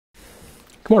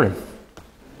Good morning.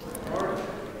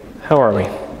 How are we?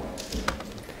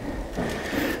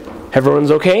 Everyone's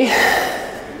okay?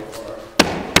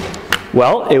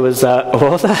 Well, it was, what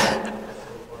was that?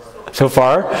 So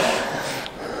far?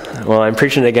 Well, I'm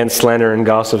preaching against slander and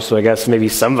gossip, so I guess maybe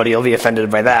somebody will be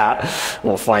offended by that.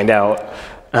 We'll find out,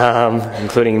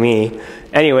 including me.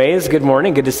 Anyways, good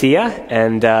morning, good to see you,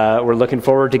 and we're looking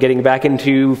forward to getting back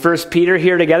into 1Peter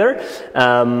here together.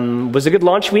 Was a good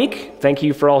launch week. Thank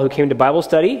you for all who came to Bible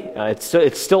study.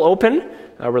 It's still open.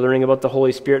 We're learning about the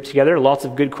Holy Spirit together. Lots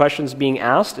of good questions being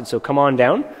asked, and so come on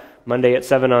down. Monday at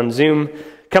 7 on Zoom.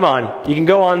 Come on, you can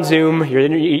go on Zoom. You're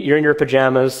in your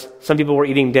pajamas. Some people were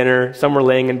eating dinner. Some were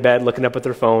laying in bed looking up at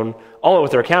their phone, all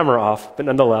with their camera off, but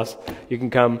nonetheless, you can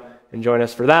come and join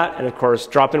us for that. And of course,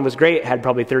 drop-in was great. It had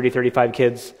probably 30, 35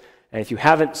 kids. And if you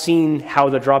haven't seen how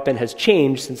the drop-in has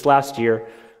changed since last year,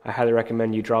 I highly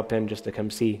recommend you drop in just to come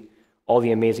see all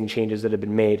the amazing changes that have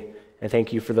been made. And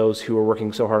thank you for those who are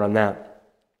working so hard on that.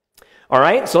 All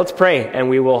right, so let's pray, and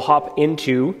we will hop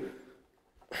into,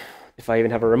 if I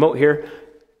even have a remote here,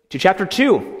 to chapter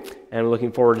 2. And we're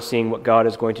looking forward to seeing what God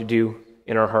is going to do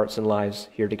in our hearts and lives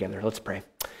here together. Let's pray.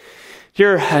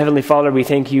 Dear Heavenly Father, we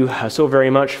thank you so very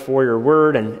much for your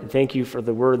word, and thank you for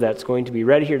the word that's going to be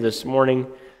read here this morning.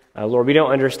 Lord, we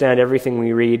don't understand everything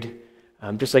we read.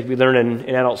 Just like we learn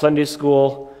in adult Sunday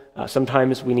school,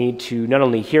 sometimes we need to not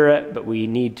only hear it, but we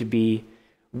need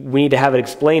to have it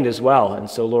explained as well. And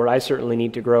so, Lord, I certainly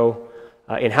need to grow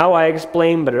in how I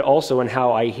explain, but also in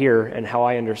how I hear and how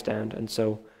I understand. And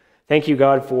so, thank you,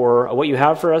 God, for what you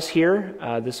have for us here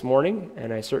this morning.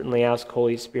 And I certainly ask,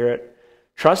 Holy Spirit,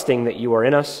 trusting that you are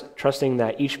in us, trusting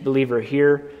that each believer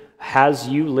here has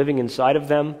you living inside of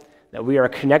them, that we are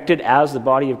connected as the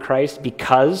body of Christ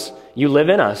because you live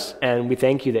in us. And we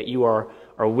thank you that you are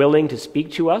willing to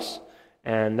speak to us.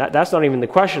 And that's not even the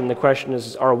question. The question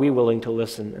is, are we willing to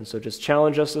listen? And so just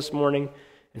challenge us this morning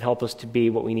and help us to be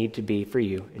what we need to be for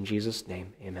you. In Jesus'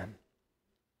 name, amen.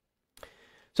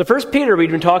 So 1Peter,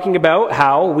 we've been talking about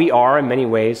how we are, in many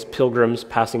ways, pilgrims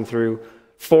passing through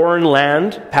foreign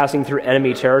land, passing through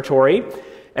enemy territory.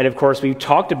 And of course, we've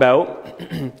talked about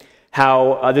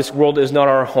how this world is not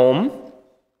our home.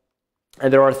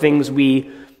 And there are things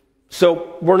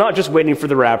so we're not just waiting for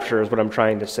the rapture, is what I'm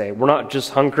trying to say. We're not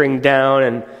just hunkering down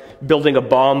and building a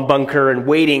bomb bunker and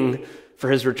waiting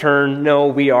for his return. No,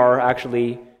 we are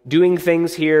actually doing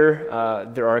things here.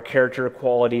 There are character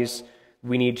qualities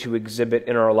we need to exhibit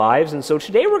in our lives. And so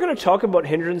today we're going to talk about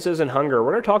hindrances and hunger.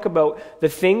 We're going to talk about the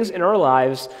things in our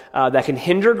lives that can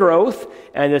hinder growth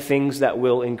and the things that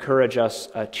will encourage us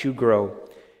to grow.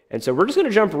 And so we're just going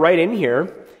to jump right in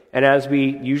here. And as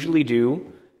we usually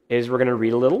do, is we're going to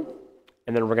read a little,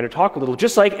 and then we're going to talk a little.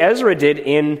 Just like Ezra did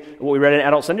in what we read in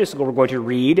adult Sunday school, we're going to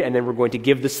read, and then we're going to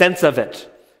give the sense of it.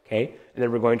 Okay? And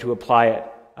then we're going to apply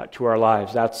it to our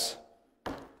lives. That's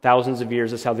thousands of years.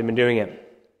 That's how they've been doing it.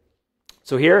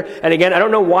 So here, and again, I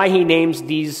don't know why he names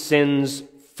these sins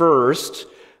first.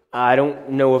 I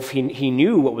don't know if he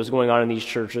knew what was going on in these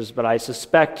churches, but I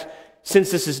suspect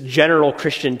since this is general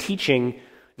Christian teaching,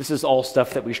 this is all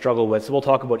stuff that we struggle with. So we'll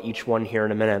talk about each one here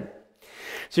in a minute.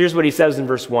 So here's what he says in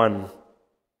verse 1.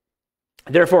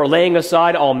 Therefore, laying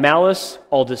aside all malice,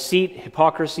 all deceit,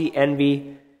 hypocrisy,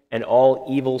 envy, and all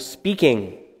evil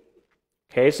speaking.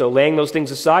 Okay, so laying those things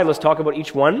aside, let's talk about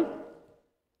each one.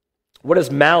 What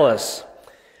is malice?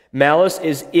 Malice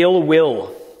is ill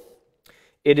will.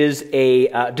 It is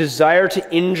a desire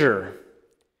to injure.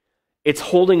 It's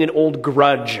holding an old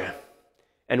grudge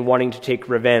and wanting to take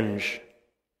revenge.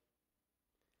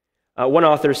 One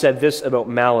author said this about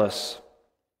malice.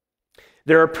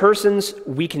 There are persons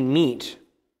we can meet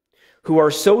who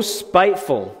are so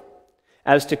spiteful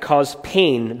as to cause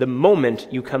pain the moment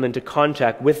you come into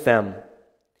contact with them.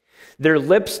 Their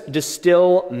lips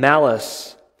distill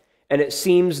malice, and it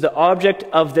seems the object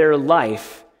of their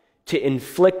life to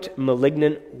inflict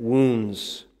malignant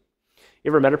wounds.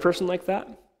 You ever met a person like that?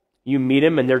 You meet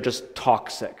them and they're just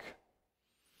toxic.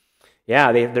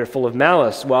 Yeah, they're full of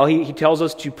malice. Well, he tells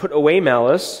us to put away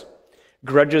malice.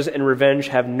 Grudges and revenge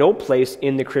have no place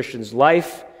in the Christian's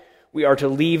life. We are to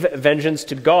leave vengeance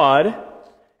to God,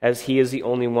 as he is the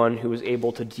only one who is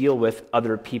able to deal with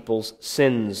other people's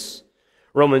sins.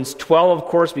 Romans 12, of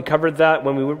course, we covered that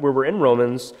when we were in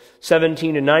Romans.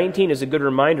 17 to 19 is a good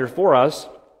reminder for us,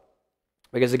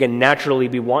 because again, naturally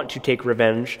we want to take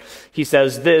revenge. He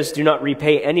says this, do not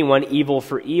repay anyone evil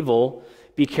for evil.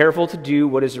 Be careful to do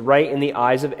what is right in the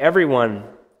eyes of everyone.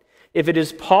 If it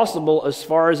is possible, as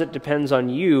far as it depends on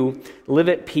you, live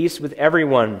at peace with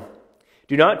everyone.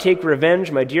 Do not take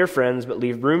revenge, my dear friends, but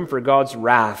leave room for God's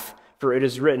wrath. For it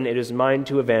is written, it is mine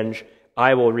to avenge.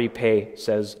 I will repay,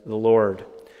 says the Lord.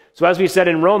 So as we said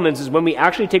in Romans, is when we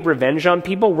actually take revenge on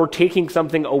people, we're taking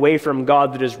something away from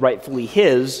God that is rightfully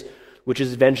his, which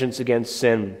is vengeance against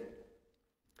sin.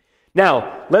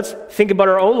 Now, let's think about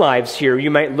our own lives here.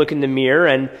 You might look in the mirror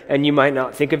and you might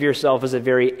not think of yourself as a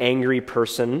very angry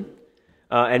person.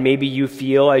 And maybe you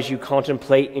feel as you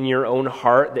contemplate in your own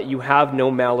heart that you have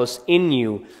no malice in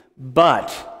you. But,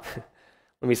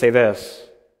 let me say this.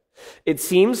 It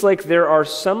seems like there are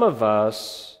some of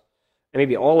us, and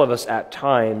maybe all of us at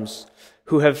times,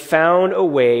 who have found a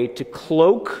way to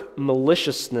cloak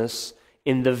maliciousness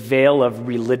in the veil of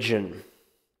religion.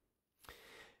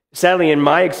 Sadly, in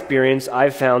my experience,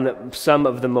 I've found that some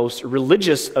of the most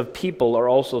religious of people are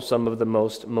also some of the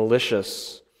most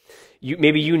malicious.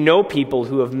 Maybe you know people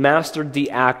who have mastered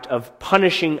the act of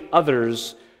punishing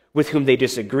others with whom they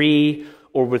disagree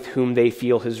or with whom they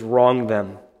feel has wronged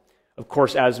them. Of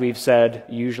course, as we've said,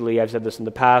 usually I've said this in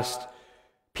the past,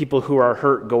 people who are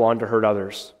hurt go on to hurt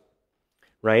others,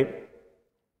 right?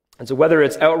 And so whether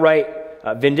it's outright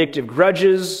vindictive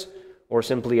grudges or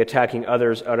simply attacking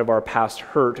others out of our past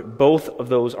hurt, both of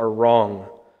those are wrong.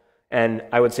 And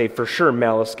I would say for sure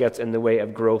malice gets in the way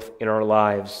of growth in our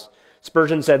lives.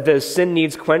 Spurgeon said this, sin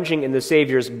needs quenching in the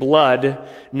Savior's blood,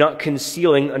 not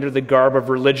concealing under the garb of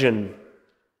religion.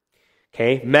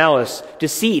 Okay, malice,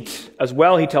 deceit as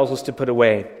well, he tells us to put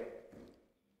away.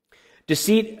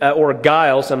 Deceit or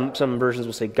guile, some versions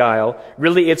will say guile,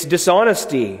 really it's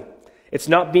dishonesty. It's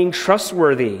not being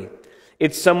trustworthy.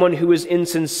 It's someone who is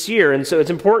insincere. And so it's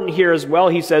important here as well,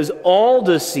 he says, all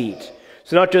deceit.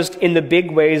 So not just in the big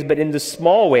ways, but in the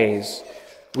small ways,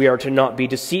 we are to not be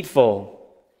deceitful.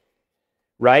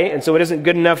 Right? And so it isn't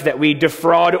good enough that we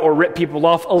defraud or rip people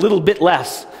off a little bit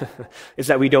less. It's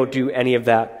that we don't do any of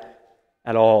that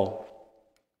at all.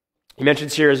 He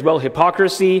mentions here as well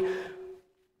hypocrisy.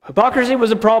 Hypocrisy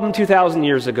was a problem 2,000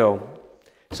 years ago.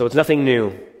 So it's nothing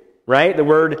new. Right? The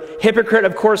word hypocrite,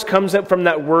 of course, comes up from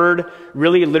that word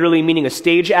really literally meaning a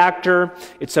stage actor.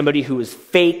 It's somebody who is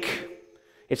fake.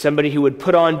 It's somebody who would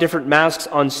put on different masks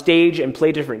on stage and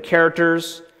play different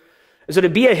characters. So to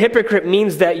be a hypocrite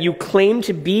means that you claim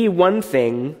to be one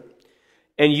thing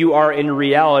and you are in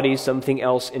reality something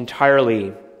else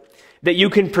entirely. That you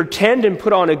can pretend and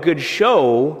put on a good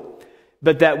show,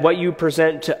 but that what you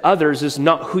present to others is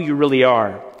not who you really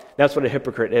are. That's what a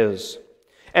hypocrite is.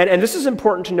 And this is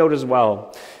important to note as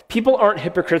well. People aren't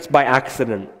hypocrites by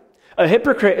accident. A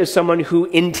hypocrite is someone who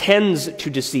intends to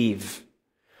deceive.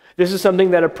 This is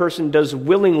something that a person does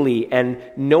willingly and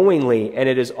knowingly, and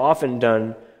it is often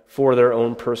done for their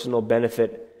own personal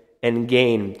benefit and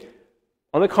gain.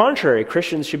 On the contrary,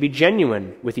 Christians should be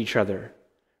genuine with each other,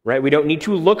 right? We don't need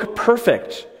to look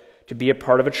perfect to be a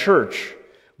part of a church.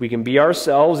 We can be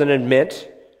ourselves and admit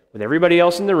with everybody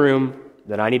else in the room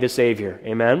that I need a Savior.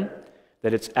 Amen?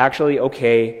 That it's actually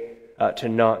okay to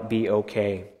not be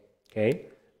okay. Okay?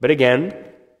 But again,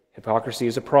 hypocrisy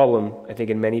is a problem, I think,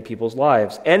 in many people's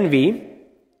lives. Envy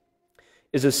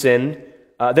is a sin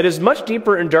that is much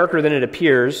deeper and darker than it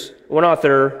appears. One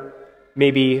author,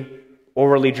 maybe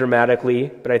overly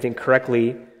dramatically, but I think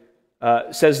correctly,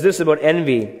 says this about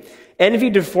envy.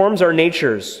 Envy deforms our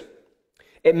natures.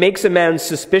 It makes a man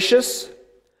suspicious,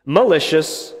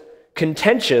 malicious,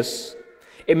 contentious.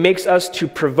 It makes us to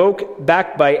provoke,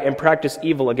 backbite, and practice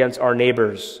evil against our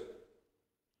neighbors.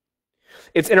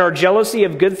 It's in our jealousy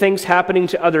of good things happening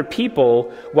to other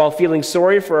people while feeling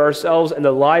sorry for ourselves and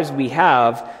the lives we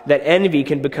have that envy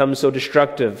can become so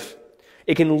destructive.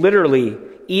 It can literally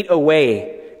eat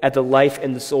away at the life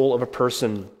and the soul of a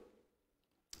person.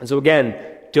 And so again,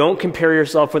 don't compare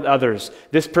yourself with others.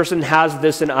 This person has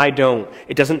this and I don't.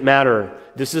 It doesn't matter.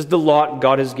 This is the lot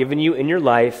God has given you in your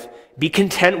life. Be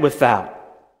content with that.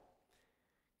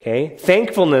 Okay?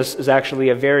 Thankfulness is actually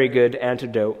a very good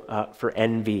antidote for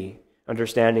envy,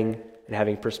 understanding and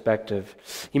having perspective.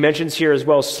 He mentions here as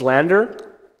well slander.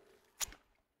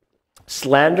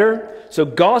 Slander. So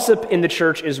gossip in the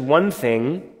church is one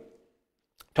thing,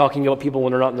 talking about people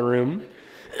when they're not in the room.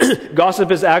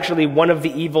 Gossip is actually one of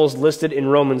the evils listed in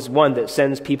Romans 1 that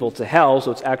sends people to hell,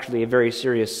 so it's actually a very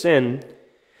serious sin.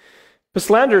 But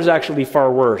slander is actually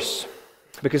far worse,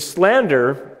 because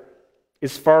slander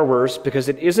is far worse because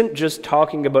it isn't just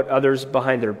talking about others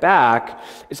behind their back,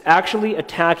 it's actually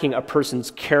attacking a person's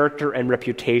character and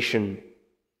reputation.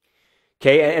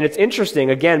 Okay, and it's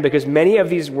interesting, again, because many of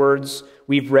these words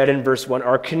we've read in verse 1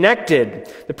 are connected.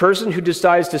 The person who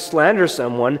decides to slander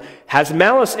someone has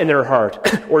malice in their heart,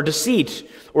 or deceit,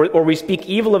 or we speak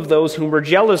evil of those whom we're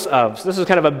jealous of. So this is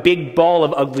kind of a big ball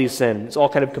of ugly sin. It's all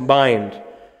kind of combined.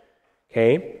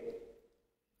 Okay?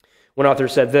 One author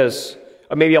said this,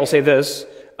 or maybe I'll say this,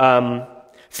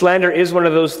 Slander is one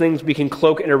of those things we can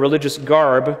cloak in a religious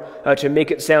garb to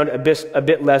make it sound a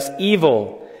bit less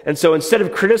evil. And so instead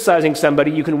of criticizing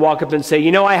somebody, you can walk up and say,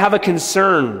 I have a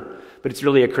concern, but it's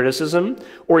really a criticism.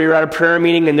 Or you're at a prayer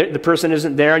meeting and the person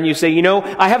isn't there and you say,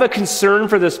 I have a concern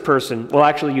for this person. Well,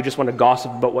 actually, you just want to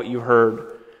gossip about what you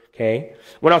heard. Okay?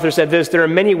 One author said this: there are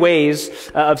many ways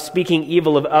of speaking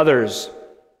evil of others.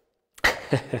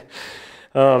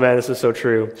 Oh man, this is so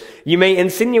true. You may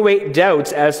insinuate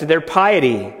doubts as to their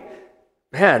piety.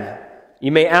 Man,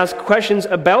 you may ask questions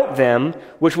about them,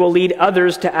 which will lead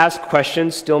others to ask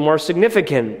questions still more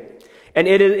significant. And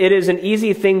it is an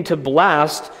easy thing to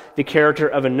blast the character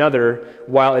of another,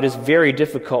 while it is a very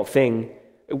difficult thing.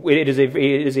 It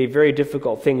is a very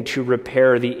difficult thing to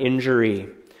repair the injury.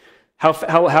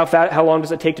 How long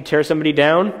does it take to tear somebody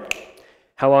down?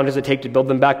 How long does it take to build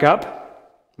them back up?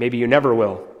 Maybe you never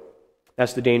will.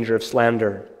 That's the danger of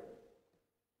slander.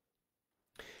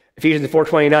 Ephesians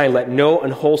 4:29, let no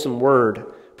unwholesome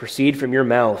word proceed from your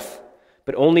mouth,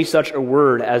 but only such a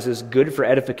word as is good for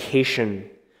edification,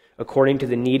 according to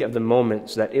the need of the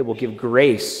moment, so that it will give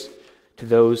grace to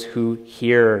those who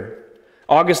hear.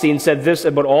 Augustine said this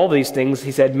about all these things.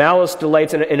 He said, malice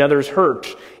delights in another's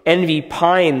hurt. Envy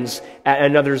pines at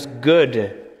another's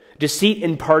good. Deceit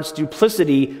imparts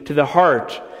duplicity to the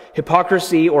heart.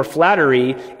 Hypocrisy or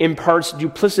flattery imparts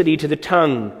duplicity to the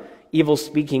tongue. Evil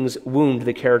speakings wound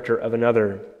the character of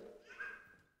another.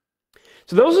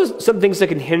 So those are some things that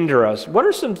can hinder us. What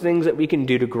are some things that we can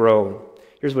do to grow?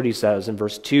 Here's what he says in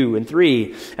verse 2 and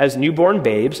 3. As newborn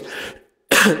babes,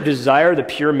 desire the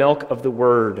pure milk of the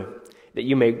word, that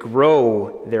you may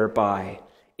grow thereby,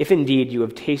 if indeed you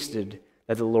have tasted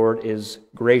that the Lord is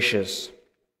gracious.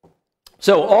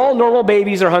 So all normal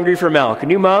babies are hungry for milk.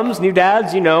 New moms, new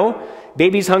dads,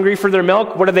 babies hungry for their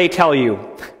milk, what do they tell you?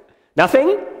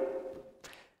 Nothing?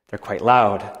 They're quite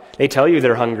loud. They tell you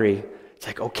they're hungry. It's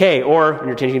like, okay. Or when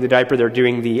you're changing the diaper, they're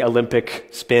doing the Olympic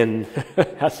spin.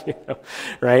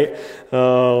 Right?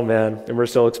 Oh, man. And we're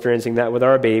still experiencing that with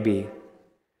our baby.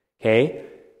 Okay?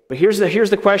 But here's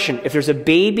the question. If there's a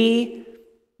baby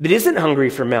that isn't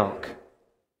hungry for milk,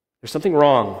 there's something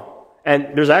wrong.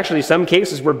 And there's actually some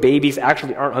cases where babies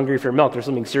actually aren't hungry for milk. There's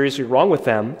something seriously wrong with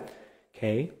them.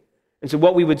 Okay? And so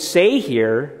what we would say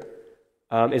here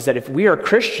is that if we are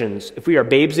Christians, if we are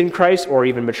babes in Christ or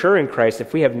even mature in Christ,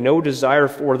 if we have no desire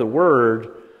for the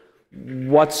word,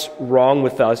 what's wrong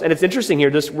with us? And it's interesting here,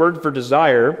 this word for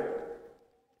desire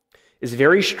is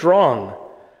very strong.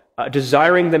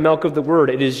 Desiring the milk of the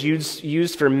word. It is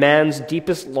used for man's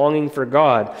deepest longing for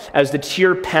God. As the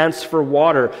tear pants for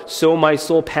water, so my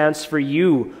soul pants for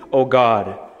you, O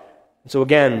God. So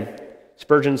again,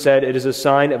 Spurgeon said, it is a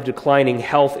sign of declining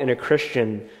health in a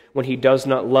Christian when he does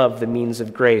not love the means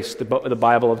of grace. The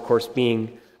Bible, of course,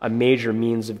 being a major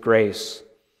means of grace.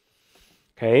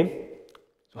 Okay?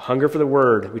 So hunger for the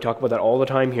word. We talk about that all the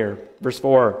time here. Verse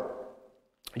 4.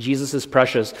 Jesus is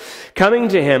precious, coming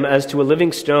to him as to a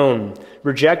living stone,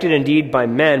 rejected indeed by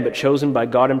men, but chosen by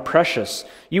God and precious.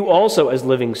 You also as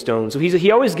living stones. So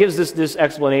he always gives this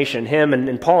explanation. Him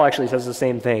and Paul actually says the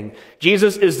same thing.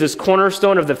 Jesus is this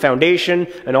cornerstone of the foundation,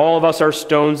 and all of us are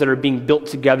stones that are being built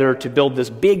together to build this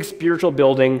big spiritual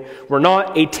building. We're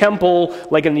not a temple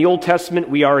like in the Old Testament.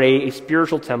 We are a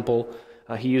spiritual temple.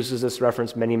 He uses this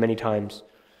reference many, many times.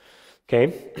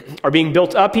 Okay, are being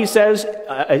built up, he says,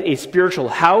 a spiritual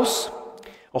house,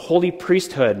 a holy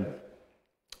priesthood,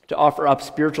 to offer up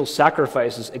spiritual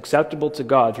sacrifices acceptable to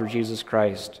God through Jesus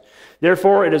Christ.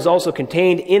 Therefore, it is also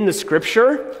contained in the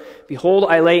Scripture, behold,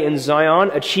 I lay in Zion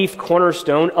a chief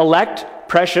cornerstone, elect,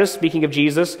 precious, speaking of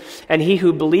Jesus, and he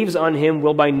who believes on him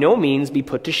will by no means be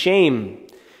put to shame.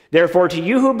 Therefore, to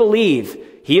you who believe,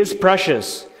 he is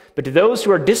precious, but to those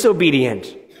who are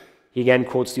disobedient, he again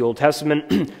quotes the Old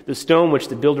Testament, the stone which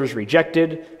the builders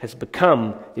rejected has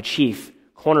become the chief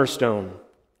cornerstone,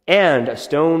 and a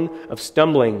stone of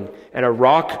stumbling and a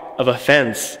rock of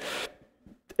offense.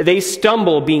 They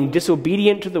stumble, being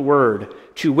disobedient to the word,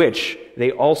 to which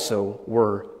they also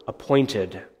were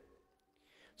appointed.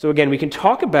 So again, we can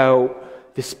talk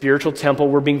about the spiritual temple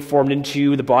we're being formed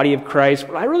into, the body of Christ.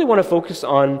 What I really want to focus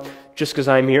on, just because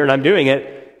I'm here and I'm doing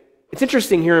it, it's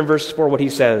interesting here in verse 4 what he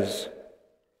says.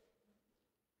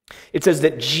 It says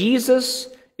that Jesus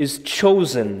is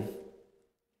chosen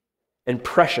and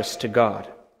precious to God.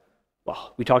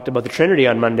 Well, we talked about the Trinity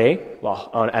on Monday,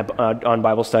 on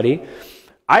Bible study.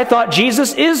 I thought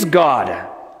Jesus is God.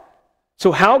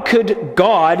 So how could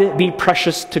God be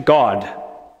precious to God?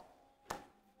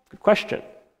 Good question.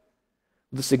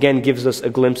 This again gives us a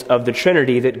glimpse of the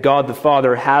Trinity, that God the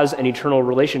Father has an eternal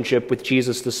relationship with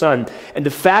Jesus the Son. And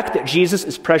the fact that Jesus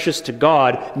is precious to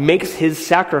God makes his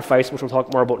sacrifice, which we'll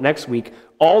talk more about next week,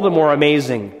 all the more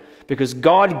amazing, because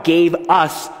God gave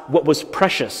us what was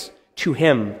precious to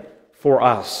him for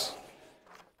us.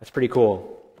 That's pretty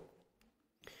cool.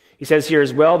 He says here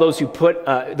as well, those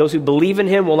who believe in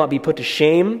him will not be put to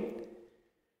shame.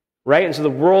 Right? And so the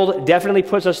world definitely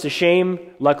puts us to shame.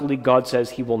 Luckily, God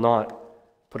says he will not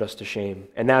put us to shame.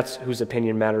 And that's whose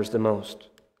opinion matters the most.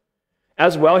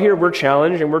 As well, here we're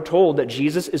challenged and we're told that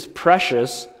Jesus is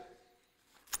precious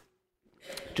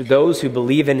to those who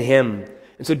believe in him.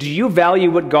 And so do you value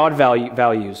what God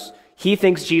values? He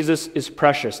thinks Jesus is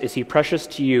precious. Is he precious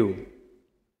to you?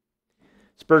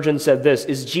 Spurgeon said this,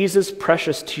 is Jesus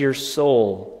precious to your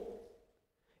soul?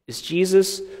 Is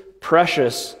Jesus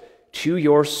precious to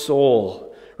your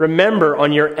soul? Remember,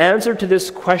 on your answer to this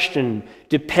question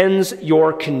depends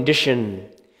your condition.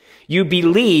 You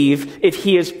believe if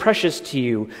he is precious to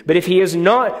you, but if he is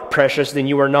not precious, then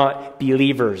you are not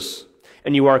believers,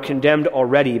 and you are condemned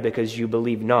already because you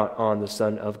believe not on the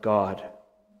Son of God.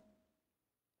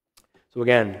 So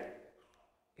again,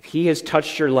 if he has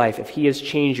touched your life, if he has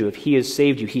changed you, if he has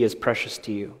saved you, he is precious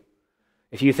to you.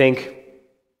 If you think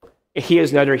he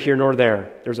is neither here nor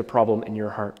there, there's a problem in your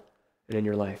heart and in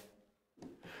your life.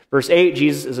 Verse 8,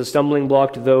 Jesus is a stumbling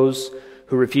block to those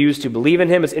who refuse to believe in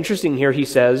him. It's interesting here, he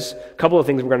says, a couple of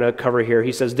things we're going to cover here.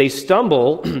 He says, they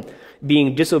stumble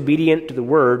being disobedient to the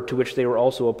word to which they were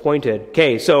also appointed.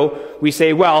 Okay, so we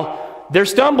say, well, they're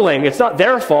stumbling. It's not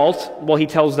their fault. Well, he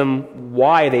tells them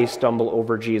why they stumble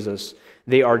over Jesus.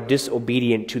 They are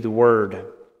disobedient to the word.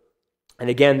 And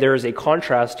again, there is a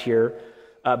contrast here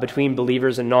between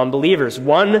believers and non-believers.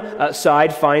 One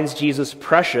side finds Jesus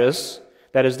precious,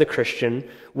 that is the Christian,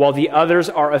 while the others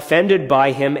are offended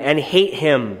by him and hate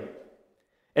him.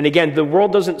 And again, the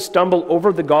world doesn't stumble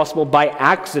over the gospel by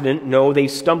accident. No, they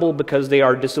stumble because they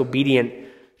are disobedient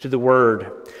to the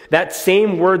word. That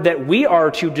same word that we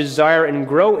are to desire and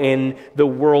grow in, the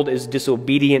world is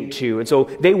disobedient to. And so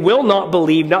they will not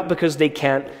believe, not because they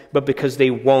can't, but because they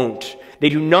won't. They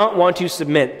do not want to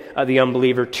submit, the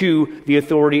unbeliever, to the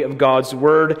authority of God's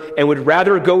word and would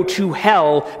rather go to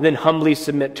hell than humbly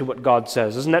submit to what God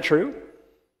says. Isn't that true?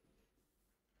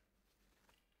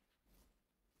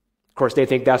 Of course, they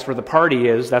think that's where the party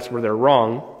is. That's where they're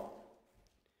wrong.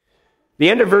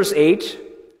 The end of verse 8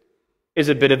 is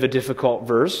a bit of a difficult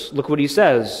verse. Look what he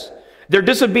says. They're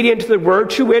disobedient to the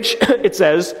word, to which it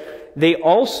says, they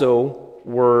also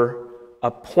were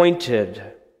appointed.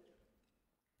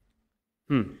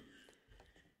 On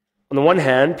the one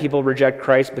hand, people reject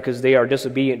Christ because they are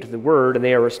disobedient to the word and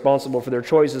they are responsible for their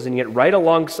choices, and yet right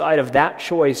alongside of that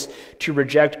choice to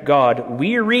reject God,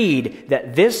 we read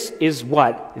that this is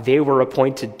what they were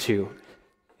appointed to.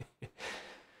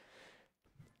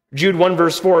 Jude 1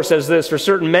 verse 4 says this, for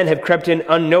certain men have crept in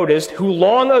unnoticed, who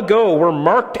long ago were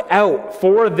marked out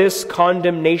for this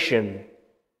condemnation.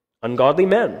 Ungodly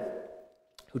men,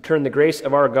 who turn the grace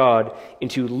of our God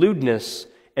into lewdness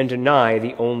and deny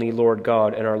the only Lord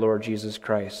God and our Lord Jesus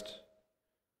Christ.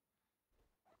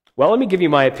 Well, let me give you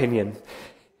my opinion.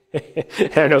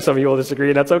 I know some of you will disagree,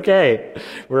 and that's okay.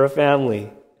 We're a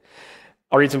family.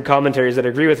 I'll read some commentaries that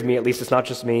agree with me, at least it's not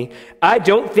just me. I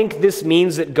don't think this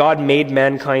means that God made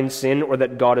mankind sin or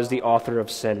that God is the author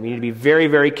of sin. We need to be very,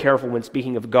 very careful when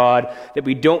speaking of God that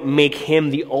we don't make him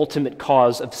the ultimate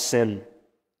cause of sin.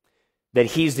 That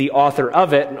he's the author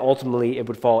of it, and ultimately it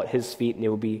would fall at his feet and it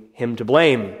would be him to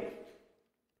blame.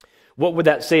 What would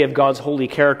that say of God's holy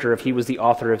character if he was the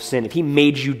author of sin? If he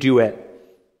made you do it?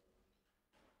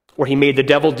 Or he made the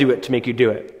devil do it to make you do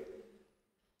it?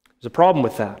 There's a problem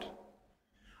with that.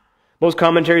 Most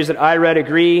commentaries that I read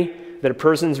agree that a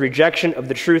person's rejection of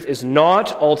the truth is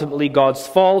not ultimately God's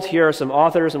fault. Here are some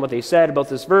authors and what they said about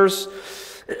this verse.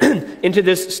 Into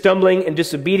this stumbling and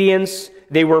disobedience,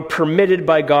 they were permitted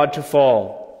by God to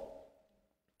fall.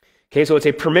 Okay, so it's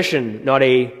a permission, not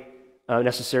a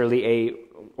necessarily a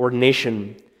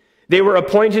ordination. They were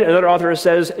appointed, another author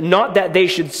says, not that they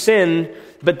should sin,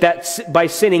 but that by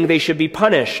sinning they should be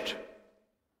punished.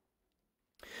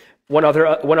 One other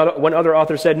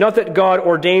author said, not that God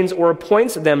ordains or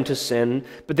appoints them to sin,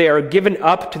 but they are given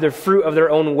up to the fruit of their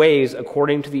own ways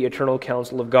according to the eternal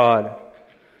counsel of God.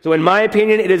 So in my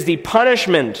opinion, it is the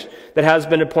punishment that has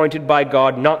been appointed by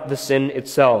God, not the sin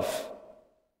itself.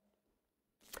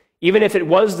 Even if it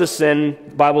was the sin,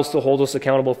 the Bible still holds us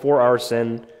accountable for our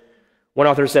sin. One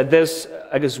author said this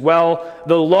as well,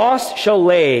 the lost shall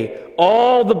lay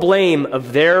all the blame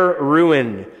of their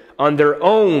ruin on their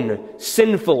own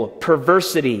sinful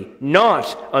perversity,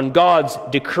 not on God's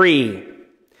decree.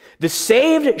 The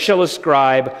saved shall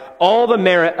ascribe all the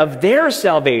merit of their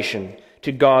salvation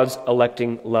to God's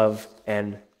electing love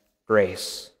and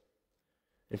grace.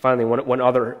 And finally, one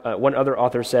other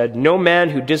author said, no man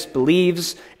who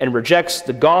disbelieves and rejects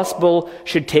the gospel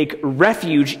should take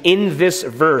refuge in this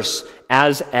verse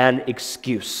as an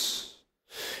excuse.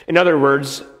 In other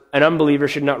words, an unbeliever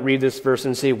should not read this verse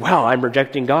and say, well, I'm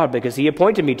rejecting God because he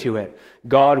appointed me to it.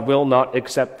 God will not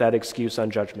accept that excuse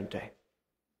on Judgment Day.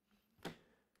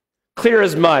 Clear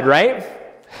as mud, right?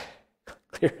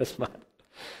 Clear as mud.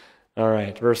 All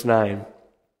right, verse 9.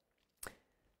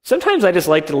 Sometimes I just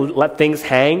like to let things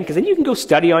hang, because then you can go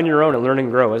study on your own and learn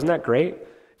and grow. Isn't that great?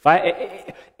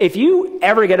 If you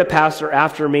ever get a pastor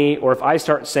after me, or if I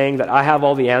start saying that I have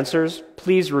all the answers,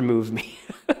 please remove me.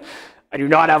 I do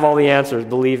not have all the answers,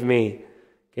 believe me.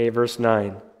 Okay, verse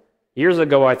 9. Years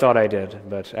ago I thought I did,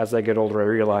 but as I get older I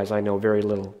realize I know very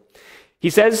little. He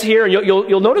says here,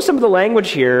 you'll notice some of the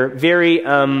language here, very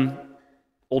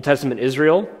Old Testament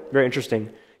Israel, very interesting,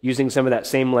 using some of that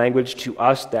same language to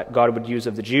us that God would use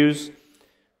of the Jews.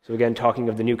 So again, talking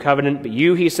of the new covenant. But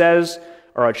you, he says,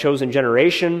 are a chosen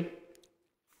generation,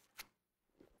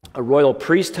 a royal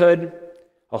priesthood,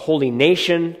 a holy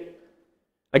nation.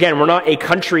 Again, we're not a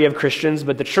country of Christians,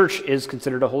 but the church is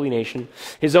considered a holy nation.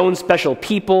 His own special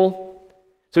people.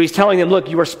 So he's telling them, look,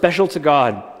 you are special to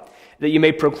God, that you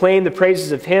may proclaim the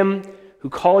praises of him who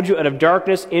called you out of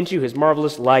darkness into his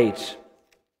marvelous light,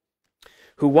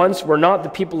 who once were not the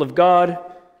people of God,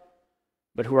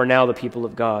 but who are now the people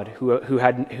of God, who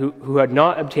had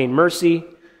not obtained mercy,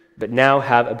 but now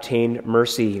have obtained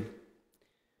mercy.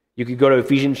 You could go to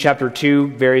Ephesians chapter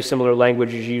 2, very similar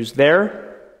language is used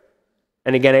there.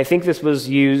 And again, I think this was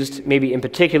used maybe in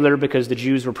particular because the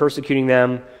Jews were persecuting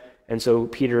them, and so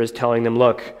Peter is telling them,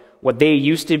 look, what they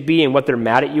used to be and what they're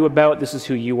mad at you about, this is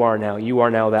who you are now. You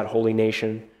are now that holy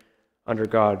nation under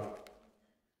God.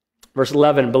 Verse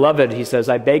 11, beloved, he says,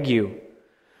 I beg you,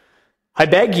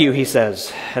 he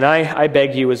says, and I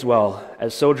beg you as well,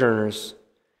 as sojourners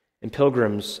and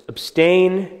pilgrims,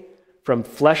 abstain from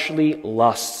fleshly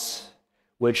lusts,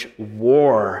 which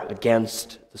war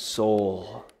against the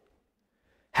soul,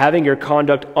 having your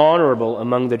conduct honorable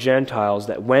among the Gentiles,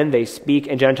 that when they speak,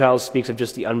 and Gentiles speaks of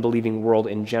just the unbelieving world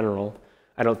in general.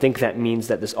 I don't think that means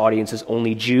that this audience is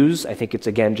only Jews. I think it's,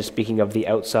 again, just speaking of the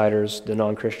outsiders, the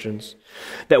non-Christians.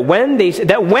 That when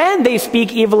they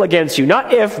speak evil against you,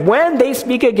 not if, when they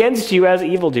speak against you as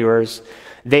evildoers,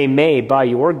 they may, by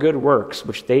your good works,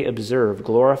 which they observe,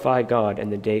 glorify God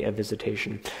in the day of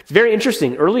visitation. It's very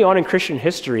interesting. Early on in Christian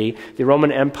history, the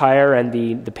Roman Empire and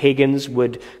the pagans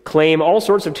would claim all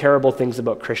sorts of terrible things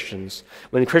about Christians.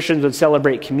 When Christians would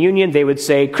celebrate communion, they would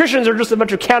say, Christians are just a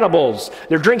bunch of cannibals.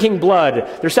 They're drinking blood.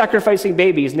 They're sacrificing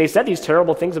babies. And they said these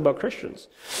terrible things about Christians.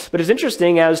 But it's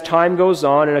interesting, as time goes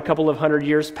on and a couple of 100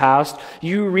 years past,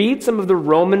 you read some of the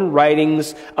Roman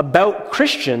writings about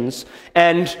Christians,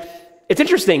 and it's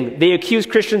interesting. They accuse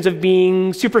Christians of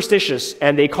being superstitious,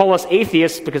 and they call us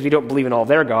atheists because we don't believe in all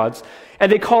their gods, and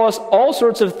they call us all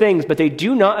sorts of things, but they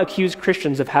do not accuse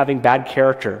Christians of having bad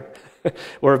character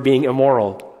or of being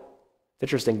immoral. It's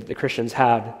interesting that the Christians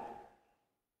had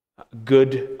a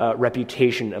good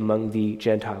reputation among the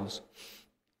Gentiles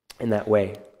in that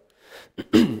way.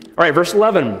 All right, verse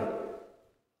 11.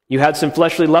 You had some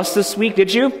fleshly lusts this week,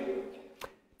 did you?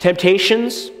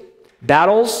 Temptations,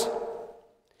 battles.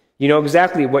 You know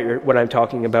exactly what I'm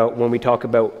talking about when we talk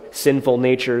about sinful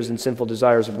natures and sinful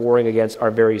desires warring against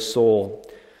our very soul.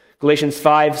 Galatians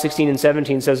 5:16 and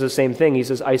 17 says the same thing. He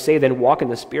says, I say then, walk in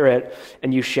the Spirit,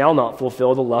 and you shall not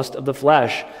fulfill the lust of the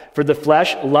flesh. For the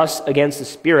flesh lusts against the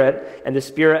Spirit, and the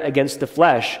Spirit against the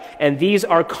flesh. And these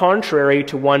are contrary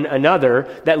to one another.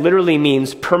 That literally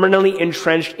means permanently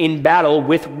entrenched in battle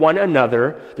with one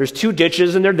another. There's two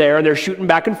ditches, and they're there, and they're shooting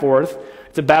back and forth.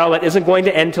 It's a battle that isn't going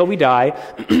to end till we die,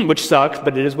 which sucks,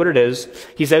 but it is what it is.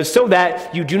 He says, so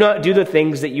that you do not do the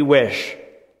things that you wish.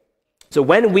 So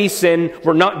when we sin,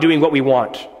 we're not doing what we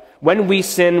want. When we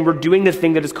sin, we're doing the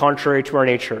thing that is contrary to our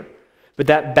nature. But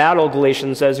that battle,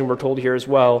 Galatians says, and we're told here as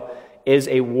well, is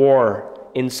a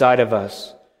war inside of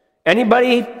us.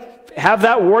 Anybody have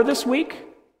that war this week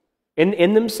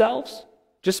in themselves?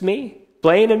 Just me?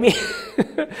 Blaine and me?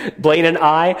 Blaine and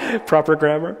I, proper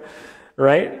grammar,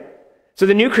 right? So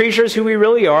the new creature is who we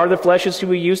really are. The flesh is who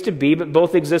we used to be, but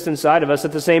both exist inside of us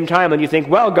at the same time. And you think,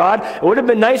 well, God, it would have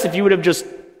been nice if you would have just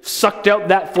sucked out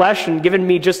that flesh and given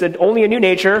me just only a new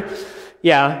nature.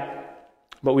 Yeah,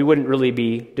 but we wouldn't really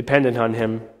be dependent on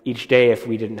him each day if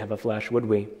we didn't have a flesh, would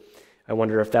we? I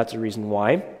wonder if that's a reason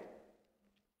why.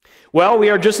 Well, we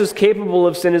are just as capable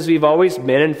of sin as we've always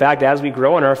been. In fact, as we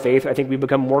grow in our faith, I think we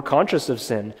become more conscious of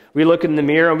sin. We look in the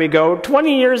mirror and we go,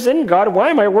 20 years in, God, why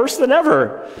am I worse than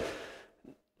ever?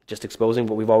 Just exposing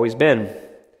what we've always been.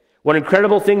 One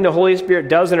incredible thing the Holy Spirit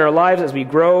does in our lives as we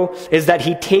grow is that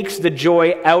he takes the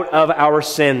joy out of our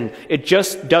sin. It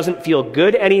just doesn't feel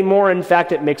good anymore. In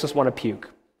fact, it makes us want to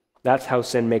puke. That's how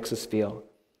sin makes us feel.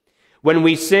 When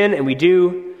we sin, and we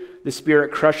do, the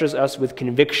Spirit crushes us with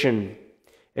conviction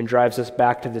and drives us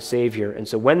back to the Savior. And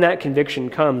so when that conviction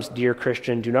comes, dear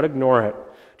Christian, do not ignore it.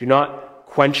 Do not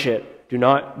quench it. Do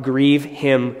not grieve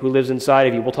him who lives inside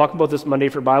of you. We'll talk about this Monday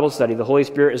for Bible study. The Holy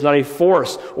Spirit is not a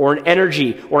force or an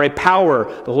energy or a power.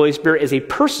 The Holy Spirit is a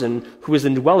person who is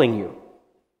indwelling you.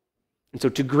 And so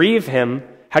to grieve him,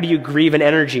 how do you grieve an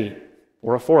energy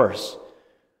or a force?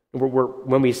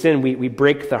 When we sin, we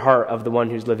break the heart of the one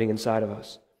who's living inside of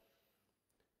us.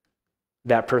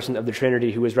 That person of the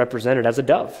Trinity who is represented as a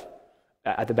dove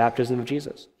at the baptism of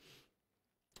Jesus.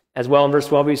 As well, in verse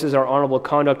 12, he says, our honorable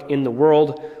conduct in the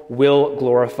world will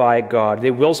glorify God. They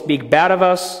will speak bad of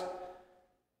us.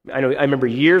 I remember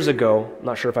years ago, I'm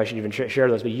not sure if I should even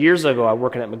share this, but years ago, I was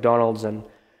working at McDonald's, and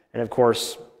of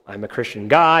course, I'm a Christian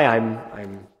guy.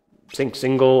 I'm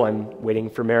single. I'm waiting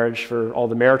for marriage for all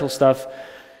the marital stuff.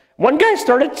 One guy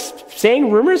started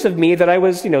saying rumors of me that I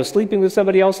was, sleeping with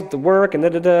somebody else at the work, and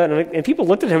and people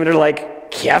looked at him and they're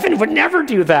like, Kevin would never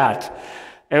do that.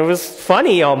 And it was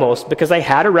funny almost, because I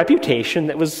had a reputation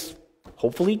that was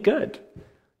hopefully good.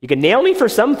 You could nail me for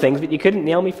some things, but you couldn't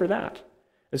nail me for that.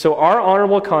 And so our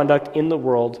honorable conduct in the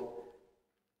world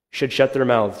should shut their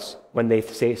mouths when they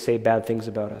say bad things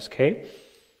about us, okay?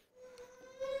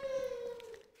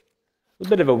 A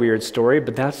bit of a weird story,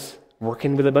 but that's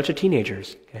working with a bunch of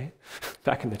teenagers, okay?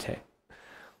 Back in the day.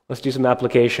 Let's do some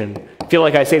application. I feel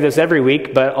like I say this every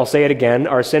week, but I'll say it again.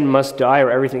 Our sin must die,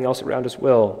 or everything else around us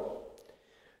will.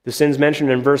 The sins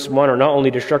mentioned in verse 1 are not only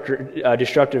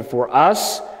destructive for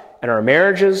us and our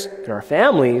marriages and our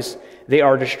families, they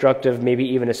are destructive, maybe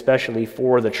even especially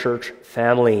for the church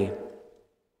family.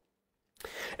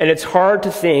 And it's hard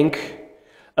to think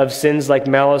of sins like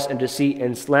malice and deceit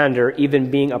and slander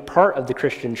even being a part of the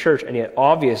Christian church, and yet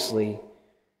obviously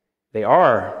they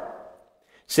are.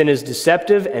 Sin is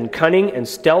deceptive and cunning and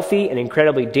stealthy and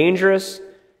incredibly dangerous,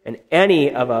 and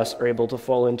any of us are able to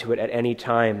fall into it at any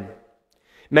time.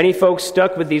 Many folks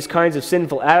stuck with these kinds of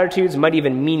sinful attitudes might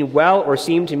even mean well or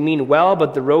seem to mean well,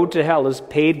 but the road to hell is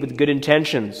paved with good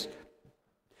intentions.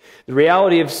 The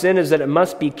reality of sin is that it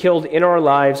must be killed in our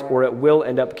lives, or it will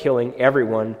end up killing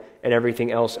everyone and everything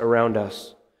else around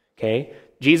us. Okay?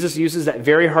 Jesus uses that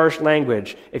very harsh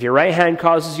language. If your right hand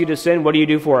causes you to sin, what do you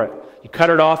do for it? You cut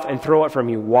it off and throw it from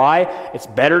you. Why? It's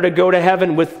better to go to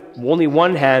heaven with only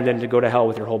one hand than to go to hell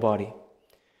with your whole body.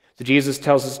 So Jesus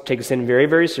tells us to take sin very,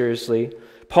 very seriously.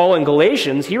 Paul in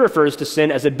Galatians, he refers to sin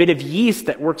as a bit of yeast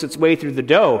that works its way through the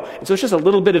dough. And so it's just a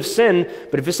little bit of sin,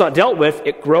 but if it's not dealt with,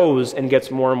 it grows and gets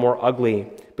more and more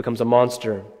ugly, becomes a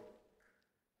monster.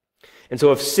 And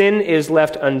so if sin is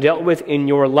left undealt with in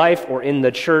your life or in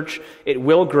the church, it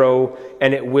will grow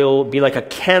and it will be like a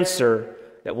cancer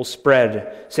that will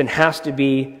spread. Sin has to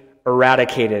be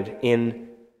eradicated in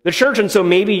the church. And so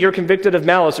maybe you're convicted of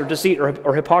malice or deceit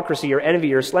or hypocrisy or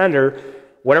envy or slander.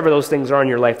 Whatever those things are in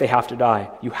your life, they have to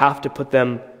die. You have to put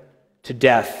them to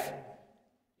death.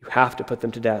 You have to put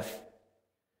them to death.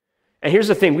 And here's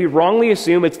the thing. We wrongly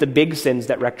assume it's the big sins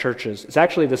that wreck churches. It's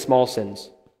actually the small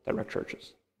sins that wreck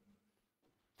churches.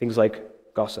 Things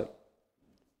like gossip.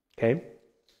 Okay?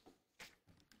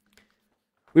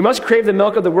 We must crave the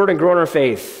milk of the Word and grow in our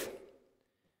faith.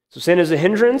 So sin is a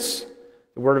hindrance.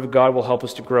 The Word of God will help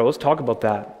us to grow. Let's talk about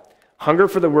that. Hunger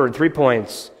for the Word. 3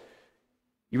 points.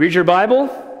 You read your Bible.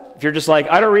 If you're just like,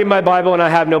 I don't read my Bible and I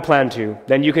have no plan to,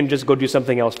 then you can just go do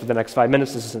something else for the next 5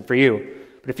 minutes. This isn't for you.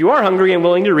 But if you are hungry and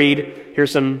willing to read,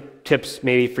 here's some tips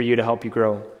maybe for you to help you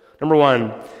grow. Number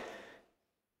 1,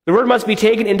 the Word must be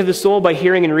taken into the soul by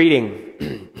hearing and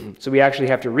reading. So we actually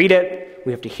have to read it.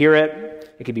 We have to hear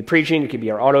it. It could be preaching. It could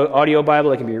be our audio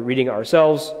Bible. It can be reading it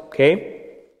ourselves.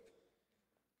 Okay?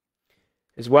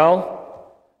 As well,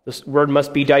 this Word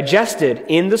must be digested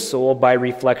in the soul by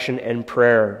reflection and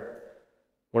prayer.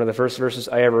 One of the first verses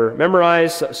I ever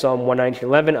memorized, Psalm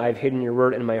 119:11, I've hidden your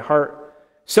word in my heart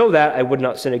so that I would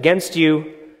not sin against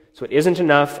you. So it isn't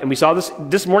enough. And we saw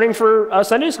this morning for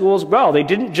Sunday school as well. They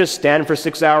didn't just stand for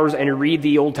 6 hours and read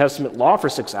the Old Testament law for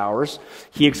 6 hours.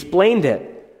 He explained it.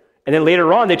 And then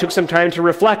later on, they took some time to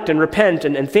reflect and repent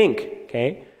and think.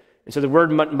 Okay? And so the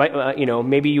Word,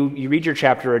 maybe you read your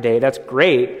chapter a day. That's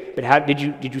great. But how did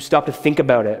you stop to think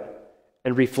about it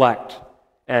and reflect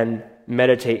and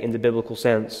meditate in the biblical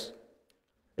sense?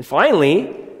 And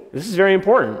finally, this is very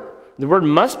important, the word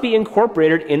must be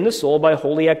incorporated in the soul by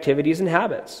holy activities and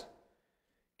habits.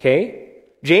 Okay?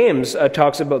 James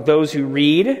talks about those who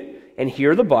read and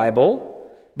hear the Bible,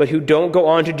 but who don't go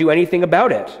on to do anything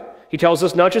about it. He tells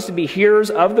us not just to be hearers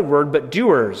of the word, but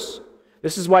doers.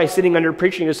 This is why sitting under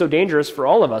preaching is so dangerous for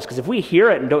all of us, because if we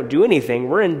hear it and don't do anything,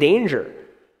 we're in danger.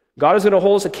 God is going to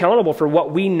hold us accountable for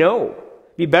what we know.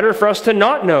 It'd be better for us to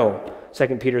not know, 2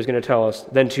 Peter is going to tell us,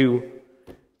 than to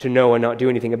know and not do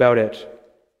anything about it.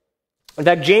 In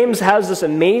fact, James has this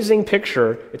amazing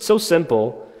picture. It's so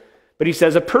simple, but he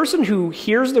says a person who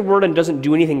hears the word and doesn't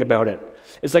do anything about it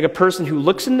is like a person who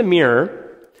looks in the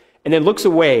mirror and then looks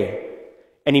away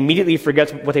and immediately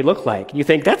forgets what they look like. And you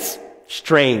think, that's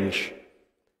strange.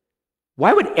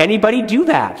 Why would anybody do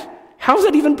that? How is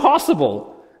that even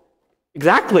possible?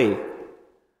 Exactly.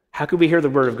 How could we hear the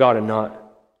word of God and not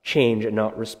change and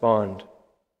not respond?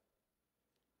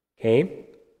 Okay?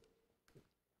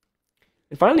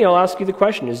 And finally, I'll ask you the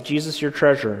question, is Jesus your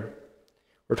treasure?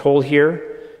 We're told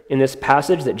here in this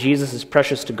passage that Jesus is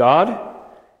precious to God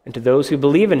and to those who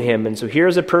believe in him. And so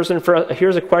here's a question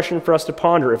for us to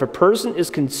ponder. If a person is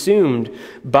consumed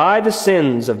by the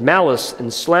sins of malice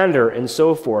and slander and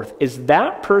so forth, is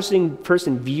that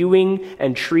person viewing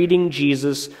and treating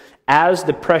Jesus as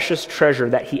the precious treasure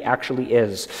that he actually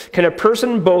is? Can a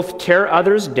person both tear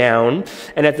others down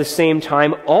and at the same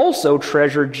time also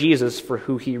treasure Jesus for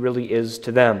who he really is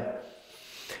to them?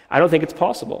 I don't think it's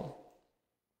possible.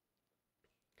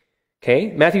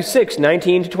 Okay, Matthew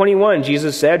 6:19-21,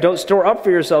 Jesus said, "Don't store up for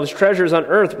yourselves treasures on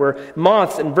earth where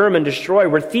moths and vermin destroy,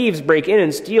 where thieves break in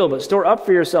and steal, but store up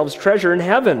for yourselves treasure in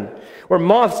heaven, where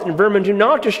moths and vermin do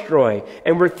not destroy,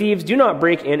 and where thieves do not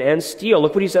break in and steal."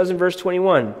 Look what he says in verse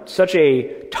 21. Such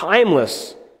a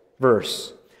timeless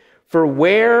verse. "For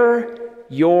where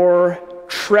your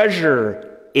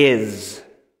treasure is,"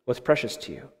 what's precious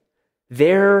to you,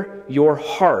 "there your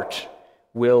heart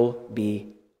will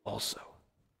be also."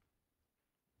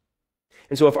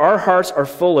 And so if our hearts are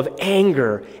full of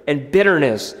anger and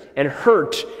bitterness and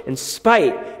hurt and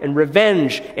spite and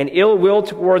revenge and ill will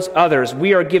towards others,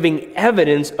 we are giving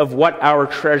evidence of what our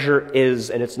treasure is,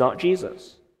 and it's not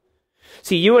Jesus.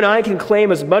 See, you and I can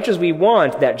claim as much as we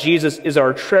want that Jesus is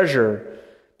our treasure,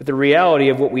 but the reality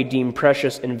of what we deem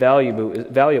precious and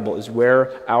valuable is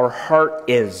where our heart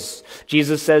is.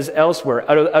 Jesus says elsewhere,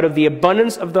 out of the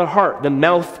abundance of the heart, the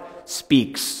mouth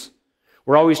speaks.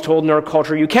 We're always told in our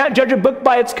culture, you can't judge a book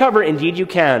by its cover. Indeed you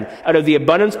can. Out of the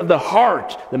abundance of the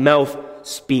heart, the mouth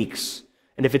speaks.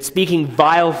 And if it's speaking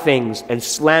vile things and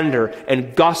slander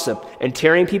and gossip and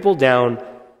tearing people down,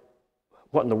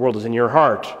 what in the world is in your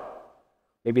heart?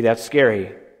 Maybe that's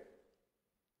scary.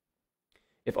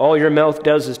 If all your mouth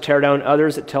does is tear down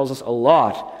others, it tells us a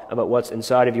lot about what's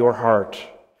inside of your heart.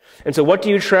 And so what do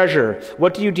you treasure?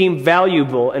 What do you deem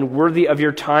valuable and worthy of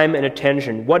your time and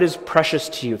attention? What is precious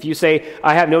to you? If you say,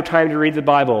 I have no time to read the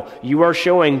Bible, you are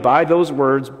showing by those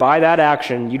words, by that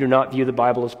action, you do not view the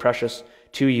Bible as precious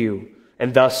to you,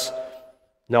 and thus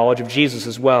knowledge of Jesus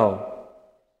as well.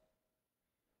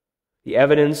 The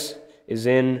evidence is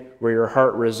in where your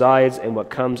heart resides and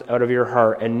what comes out of your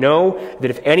heart. And know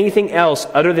that if anything else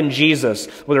other than Jesus,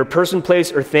 whether person,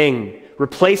 place, or thing,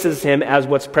 replaces him as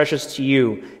what's precious to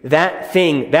you, that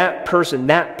thing, that person,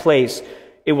 that place,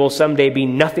 it will someday be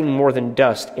nothing more than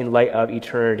dust in light of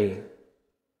eternity.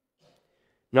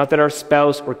 Not that our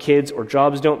spouse or kids or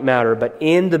jobs don't matter, but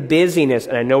in the busyness,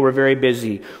 and I know we're very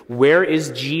busy, where is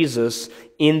Jesus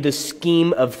in the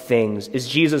scheme of things? Is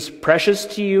Jesus precious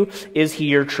to you? Is he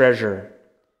your treasure?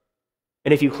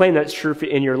 And if you claim that's true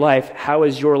in your life, how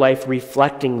is your life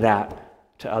reflecting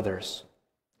that to others?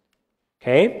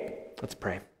 Okay? Let's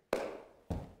pray.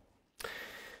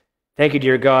 Thank you,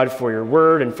 dear God, for your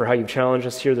word and for how you've challenged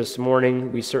us here this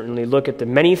morning. We certainly look at the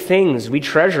many things we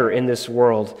treasure in this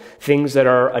world, things that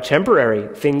are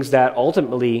temporary, things that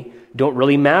ultimately don't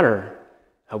really matter.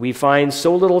 We find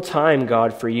so little time,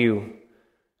 God, for you.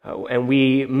 And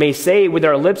we may say with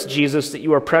our lips, Jesus, that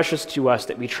you are precious to us,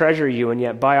 that we treasure you, and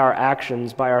yet by our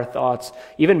actions, by our thoughts,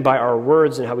 even by our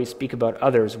words and how we speak about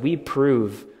others, we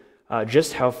prove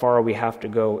just how far we have to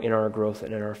go in our growth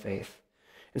and in our faith.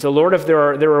 And so, Lord, if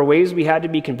there are ways we had to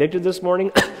be convicted this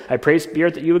morning, I pray,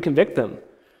 Spirit, that you would convict them.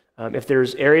 If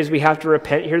there's areas we have to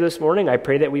repent here this morning, I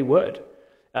pray that we would.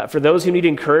 For those who need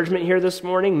encouragement here this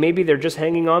morning, maybe they're just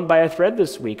hanging on by a thread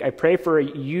this week. I pray for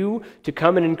you to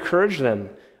come and encourage them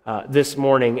this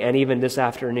morning and even this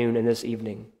afternoon and this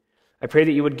evening. I pray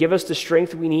that you would give us the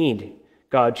strength we need,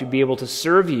 God, to be able to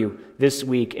serve you this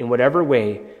week in whatever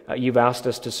way you've asked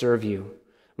us to serve you.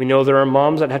 We know there are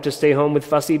moms that have to stay home with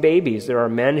fussy babies. There are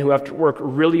men who have to work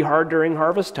really hard during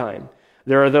harvest time.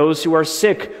 There are those who are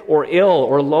sick or ill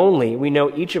or lonely. We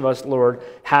know each of us, Lord,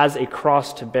 has a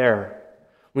cross to bear.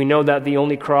 We know that the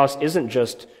only cross isn't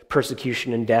just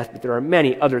persecution and death, but there are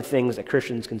many other things that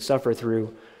Christians can suffer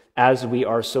through as we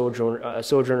are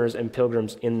sojourners and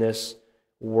pilgrims in this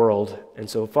world. And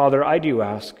so, Father, I do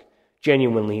ask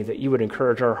genuinely that you would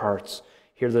encourage our hearts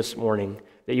here this morning,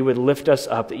 that you would lift us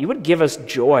up, that you would give us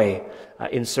joy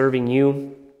in serving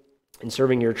you, in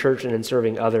serving your church, and in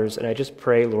serving others. And I just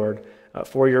pray, Lord,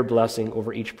 for your blessing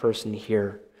over each person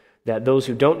here, that those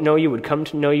who don't know you would come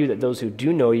to know you, that those who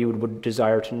do know you would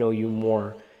desire to know you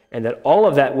more, and that all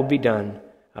of that will be done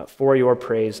for your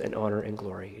praise and honor and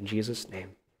glory. In Jesus'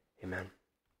 name, amen.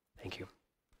 Thank you.